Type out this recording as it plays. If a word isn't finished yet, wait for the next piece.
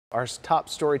Our top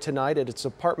story tonight at its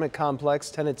apartment complex,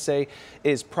 tenants say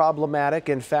is problematic.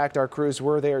 In fact, our crews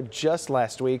were there just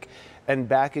last week and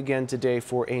back again today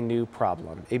for a new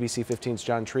problem. ABC 15's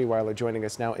John Treeweiler joining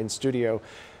us now in studio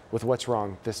with what's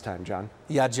wrong this time, John.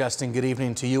 Yeah, Justin, good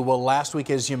evening to you. Well, last week,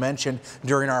 as you mentioned,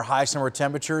 during our high summer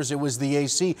temperatures, it was the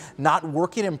AC not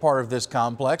working in part of this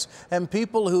complex. And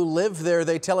people who live there,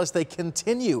 they tell us they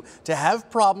continue to have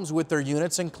problems with their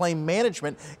units and claim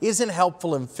management isn't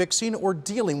helpful in fixing or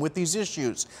dealing with these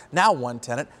issues. Now one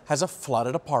tenant has a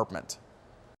flooded apartment.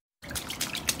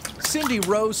 Cindy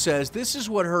Rose says this is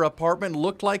what her apartment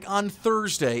looked like on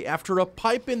Thursday after a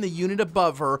pipe in the unit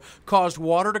above her caused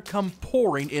water to come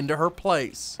pouring into her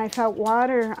place. I felt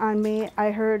water on me.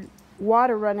 I heard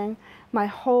water running. My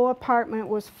whole apartment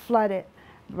was flooded,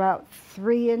 about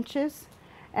 3 inches,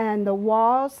 and the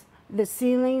walls, the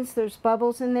ceilings, there's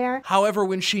bubbles in there. However,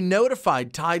 when she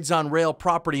notified Tides on Rail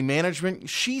Property Management,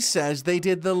 she says they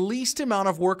did the least amount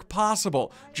of work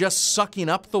possible, just sucking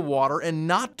up the water and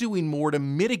not doing more to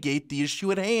mitigate the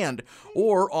issue at hand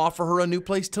or offer her a new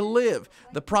place to live.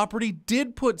 The property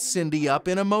did put Cindy up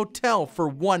in a motel for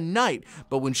one night,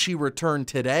 but when she returned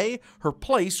today, her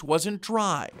place wasn't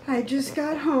dry. I just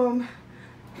got home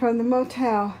from the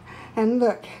motel, and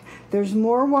look, there's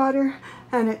more water,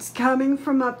 and it's coming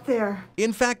from up there.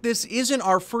 In fact, this isn't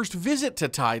our first visit to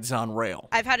Tides on Rail.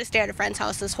 I've had to stay at a friend's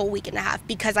house this whole week and a half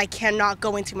because I cannot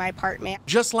go into my apartment.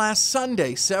 Just last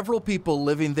Sunday, several people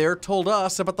living there told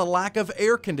us about the lack of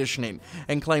air conditioning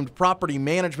and claimed property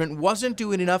management wasn't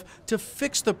doing enough to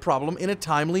fix the problem in a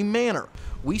timely manner.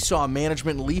 We saw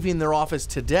management leaving their office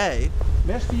today.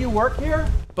 Miss, do you work here?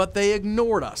 But they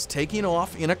ignored us, taking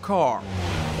off in a car.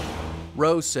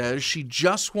 Rose says she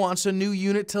just wants a new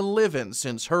unit to live in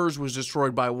since hers was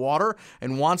destroyed by water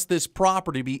and wants this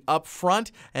property to be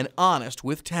upfront and honest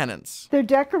with tenants. They're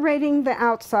decorating the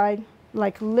outside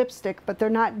like lipstick, but they're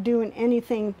not doing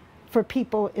anything for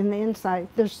people in the inside.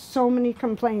 There's so many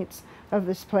complaints of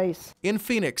this place. In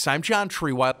Phoenix, I'm John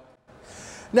Treeweiler.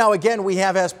 Now again, we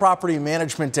have asked property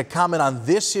management to comment on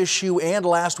this issue and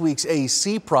last week's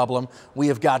AC problem. We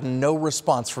have gotten no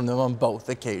response from them on both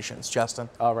occasions. Justin.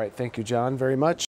 All right. Thank you, John, very much.